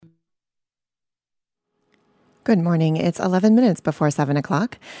Good morning. It's 11 minutes before 7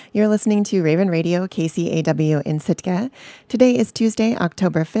 o'clock. You're listening to Raven Radio KCAW in Sitka. Today is Tuesday,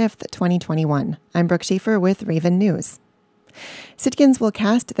 October 5th, 2021. I'm Brooke Schaefer with Raven News. Sitkans will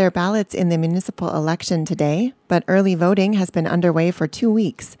cast their ballots in the municipal election today, but early voting has been underway for 2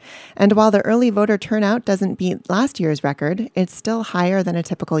 weeks. And while the early voter turnout doesn't beat last year's record, it's still higher than a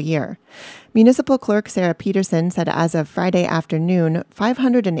typical year. Municipal Clerk Sarah Peterson said as of Friday afternoon,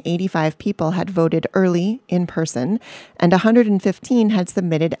 585 people had voted early in person, and 115 had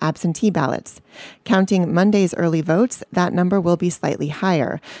submitted absentee ballots. Counting Monday's early votes, that number will be slightly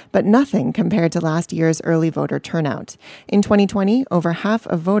higher, but nothing compared to last year's early voter turnout. In 2020, over half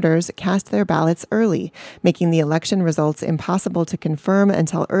of voters cast their ballots early, making the election results impossible to confirm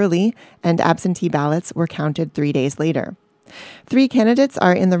until early, and absentee ballots were counted 3 days later. 3 candidates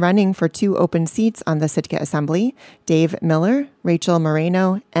are in the running for 2 open seats on the Sitka Assembly: Dave Miller, Rachel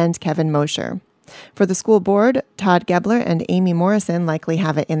Moreno, and Kevin Mosher. For the school board, Todd Gebler and Amy Morrison likely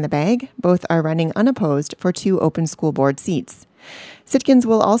have it in the bag. Both are running unopposed for 2 open school board seats. Sitkans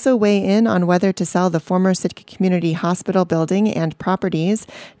will also weigh in on whether to sell the former Sitka Community Hospital building and properties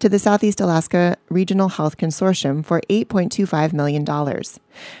to the Southeast Alaska Regional Health Consortium for $8.25 million.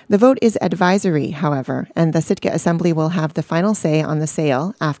 The vote is advisory, however, and the Sitka Assembly will have the final say on the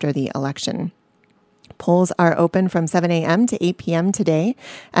sale after the election. Polls are open from 7 a.m. to 8 p.m. today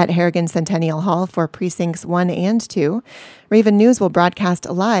at Harrigan Centennial Hall for Precincts 1 and 2. Raven News will broadcast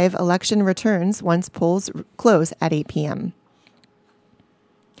live election returns once polls close at 8 p.m.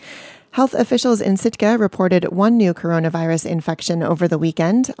 Health officials in Sitka reported 1 new coronavirus infection over the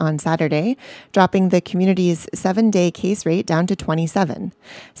weekend on Saturday, dropping the community's 7-day case rate down to 27.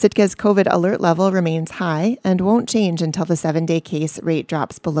 Sitka's COVID alert level remains high and won't change until the 7-day case rate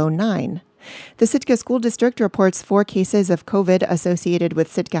drops below 9. The Sitka School District reports 4 cases of COVID associated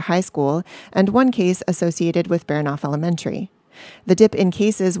with Sitka High School and 1 case associated with Baranof Elementary. The dip in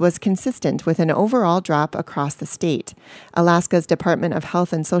cases was consistent with an overall drop across the state. Alaska's Department of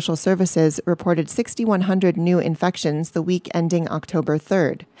Health and Social Services reported 6,100 new infections the week ending October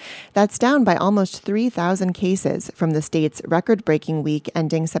 3rd. That's down by almost 3,000 cases from the state's record-breaking week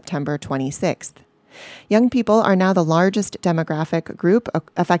ending September 26th. Young people are now the largest demographic group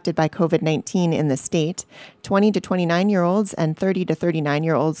affected by COVID-19 in the state. 20 to 29-year-olds and 30 to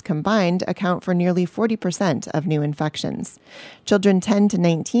 39-year-olds combined account for nearly 40% of new infections. Children 10 to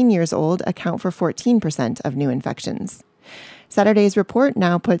 19 years old account for 14% of new infections. Saturday's report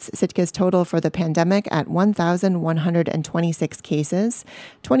now puts Sitka's total for the pandemic at 1,126 cases,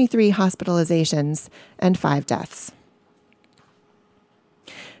 23 hospitalizations, and 5 deaths.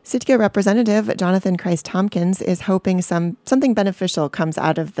 Sitka Representative Jonathan Christ-Tompkins is hoping something beneficial comes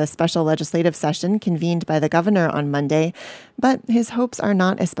out of the special legislative session convened by the governor on Monday, but his hopes are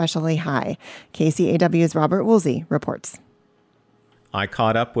not especially high. KCAW's Robert Woolsey reports. I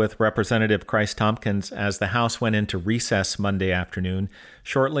caught up with Representative Christ-Tompkins as the House went into recess Monday afternoon,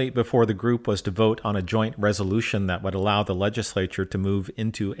 shortly before the group was to vote on a joint resolution that would allow the legislature to move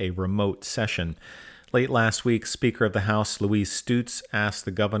into a remote session. Late last week, Speaker of the House Louise Stutes asked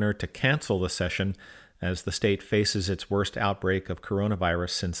the governor to cancel the session as the state faces its worst outbreak of coronavirus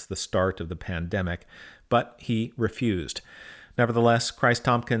since the start of the pandemic, but he refused. Nevertheless,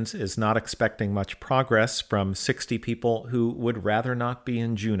 Christ-Tompkins is not expecting much progress from 60 people who would rather not be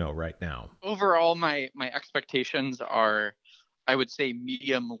in Juneau right now. Overall, my expectations are, I would say,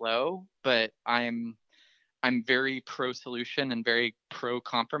 medium-low, but I'm very pro-solution and very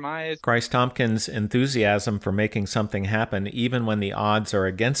pro-compromise. Christ-Tompkins' enthusiasm for making something happen, even when the odds are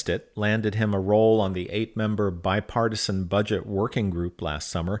against it, landed him a role on the 8-member bipartisan budget working group last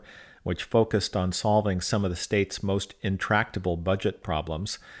summer, which focused on solving some of the state's most intractable budget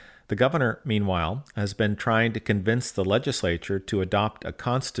problems. The governor, meanwhile, has been trying to convince the legislature to adopt a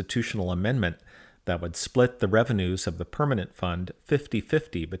constitutional amendment that would split the revenues of the permanent fund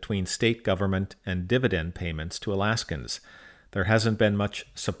 50-50 between state government and dividend payments to Alaskans. There hasn't been much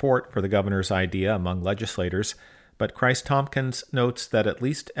support for the governor's idea among legislators, but Christ-Tompkins notes that at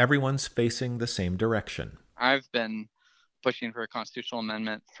least everyone's facing the same direction. I've been pushing for a constitutional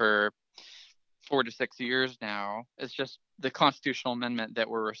amendment for 4 to 6 years now. It's just the constitutional amendment that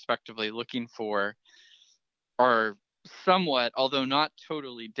we're respectively looking for are somewhat, although not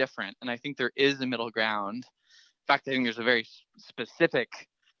totally different. And I think there is a middle ground. In fact, I think there's a very specific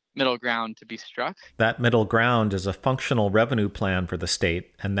middle ground to be struck. That middle ground is a functional revenue plan for the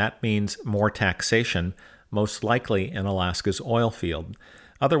state, and that means more taxation, most likely in Alaska's oil field.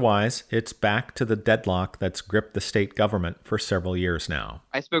 Otherwise, it's back to the deadlock that's gripped the state government for several years now.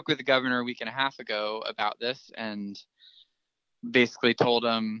 I spoke with the governor a week and a half ago about this and basically told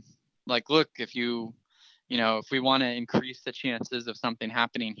him, like, look, if you If we want to increase the chances of something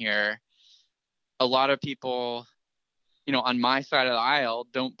happening here, a lot of people, on my side of the aisle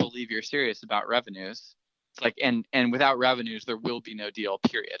don't believe you're serious about revenues. It's like, and without revenues, there will be no deal,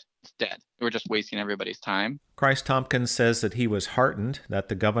 period. It's dead. We're just wasting everybody's time. Christ-Tompkins says that he was heartened that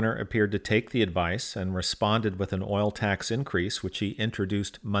the governor appeared to take the advice and responded with an oil tax increase, which he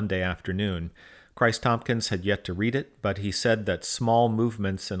introduced Monday afternoon. Christ-Tompkins had yet to read it, but he said that small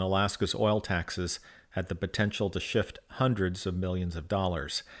movements in Alaska's oil taxes had the potential to shift hundreds of millions of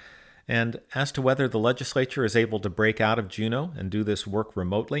dollars. And as to whether the legislature is able to break out of Juneau and do this work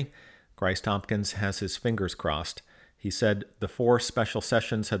remotely, Christ-Tompkins has his fingers crossed. He said the 4 special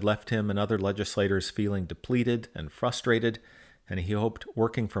sessions had left him and other legislators feeling depleted and frustrated, and he hoped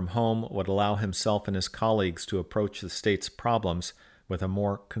working from home would allow himself and his colleagues to approach the state's problems with a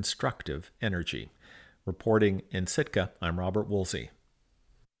more constructive energy. Reporting in Sitka, I'm Robert Woolsey.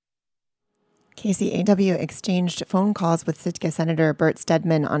 KCAW exchanged phone calls with Sitka Senator Bert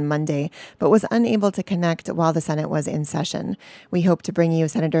Stedman on Monday, but was unable to connect while the Senate was in session. We hope to bring you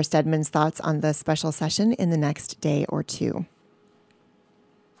Senator Stedman's thoughts on the special session in the next day or two.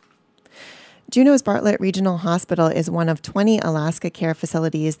 Juneau's Bartlett Regional Hospital is one of 20 Alaska care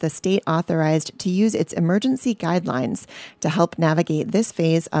facilities the state authorized to use its emergency guidelines to help navigate this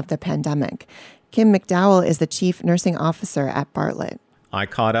phase of the pandemic. Kim McDowell is the chief nursing officer at Bartlett. I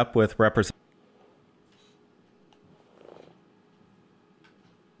caught up with Representative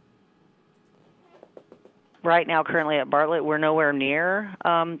Right now, currently at Bartlett, we're nowhere near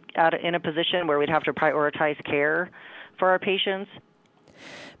in a position where we'd have to prioritize care for our patients.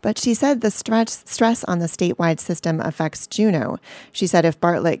 But she said the stress on the statewide system affects Juneau. She said if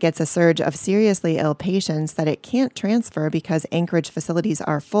Bartlett gets a surge of seriously ill patients that it can't transfer because Anchorage facilities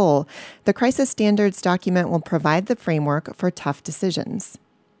are full, the crisis standards document will provide the framework for tough decisions.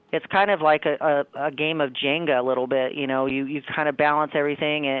 It's kind of like a game of Jenga a little bit. You kind of balance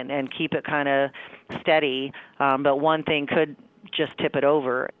everything and keep it kind of steady, but one thing could just tip it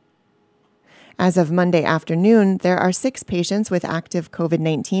over. As of Monday afternoon, there are 6 patients with active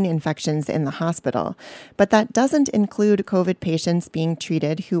COVID-19 infections in the hospital, but that doesn't include COVID patients being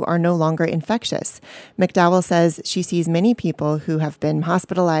treated who are no longer infectious. McDowell says she sees many people who have been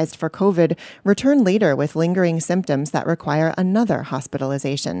hospitalized for COVID return later with lingering symptoms that require another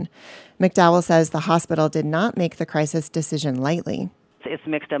hospitalization. McDowell says the hospital did not make the crisis decision lightly. It's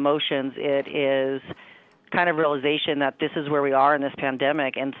mixed emotions. It is kind of realization that this is where we are in this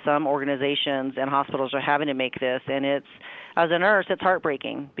pandemic, and some organizations and hospitals are having to make this, and it's, as a nurse, it's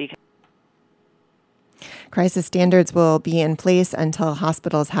heartbreaking. Crisis standards will be in place until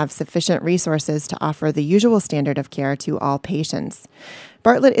hospitals have sufficient resources to offer the usual standard of care to all patients.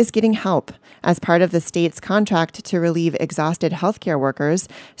 Bartlett is getting help. As part of the state's contract to relieve exhausted healthcare workers,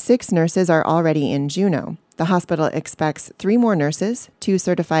 6 nurses are already in Juneau. The hospital expects 3 more nurses, 2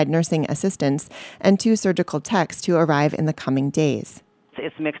 certified nursing assistants, and 2 surgical techs to arrive in the coming days.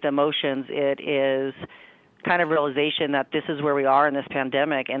 It's mixed emotions. It is kind of realization that this is where we are in this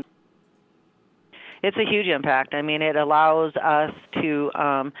pandemic, and it's a huge impact. I mean, it allows us to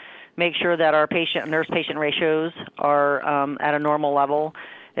make sure that our nurse-patient ratios are at a normal level.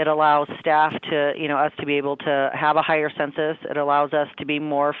 It allows staff to, us to be able to have a higher census. It allows us to be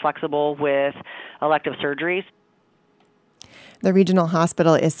more flexible with elective surgeries. The regional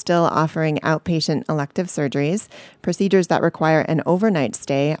hospital is still offering outpatient elective surgeries. Procedures that require an overnight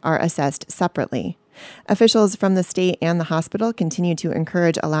stay are assessed separately. Officials from the state and the hospital continue to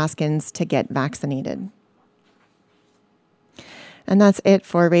encourage Alaskans to get vaccinated. And that's it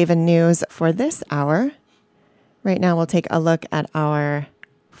for Raven News for this hour. Right now, we'll take a look at our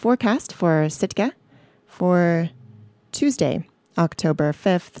forecast for Sitka for Tuesday, October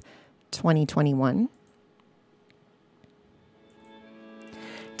 5th, 2021.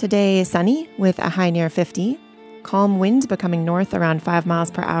 Today, sunny with a high near 50. Calm wind becoming north around 5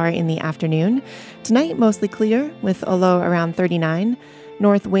 miles per hour in the afternoon. Tonight, mostly clear with a low around 39.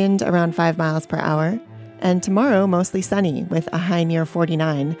 North wind around 5 miles per hour. And tomorrow, mostly sunny with a high near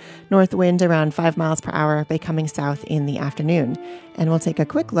 49. North wind around 5 miles per hour becoming south in the afternoon. And we'll take a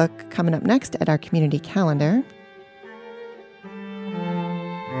quick look coming up next at our community calendar.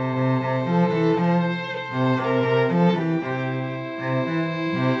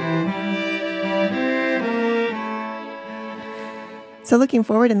 So looking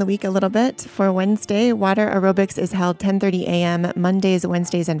forward in the week a little bit, for Wednesday, water aerobics is held 10:30 a.m. Mondays,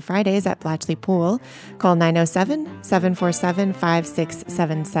 Wednesdays, and Fridays at Blatchley Pool. Call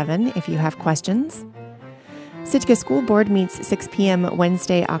 907-747-5677 if you have questions. Sitka School Board meets 6 p.m.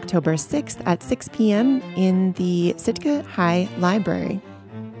 Wednesday, October 6th at 6 p.m. in the Sitka High Library.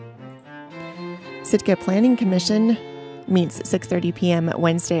 Sitka Planning Commission meets 6:30 p.m.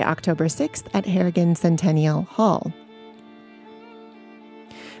 Wednesday, October 6th at Harrigan Centennial Hall.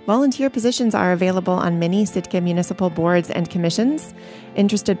 Volunteer positions are available on many Sitka municipal boards and commissions.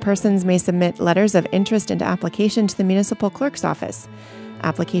 Interested persons may submit letters of interest and application to the municipal clerk's office.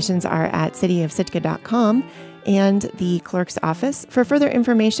 Applications are at cityofsitka.com and the clerk's office. For further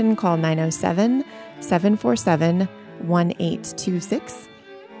information, call 907-747-1826.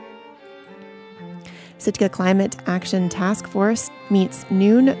 Sitka Climate Action Task Force meets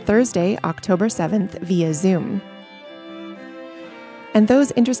noon Thursday, October 7th via Zoom. And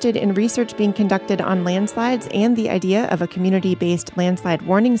those interested in research being conducted on landslides and the idea of a community-based landslide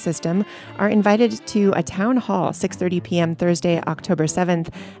warning system are invited to a town hall 6:30 p.m. Thursday, October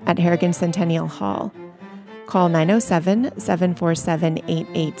 7th at Harrigan Centennial Hall. Call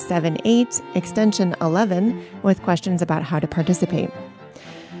 907-747-8878, extension 11, with questions about how to participate.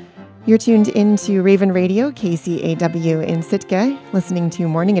 You're tuned into Raven Radio, KCAW in Sitka, listening to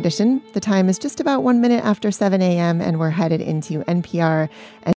Morning Edition. The time is just about 1 minute after 7 a.m., and we're headed into NPR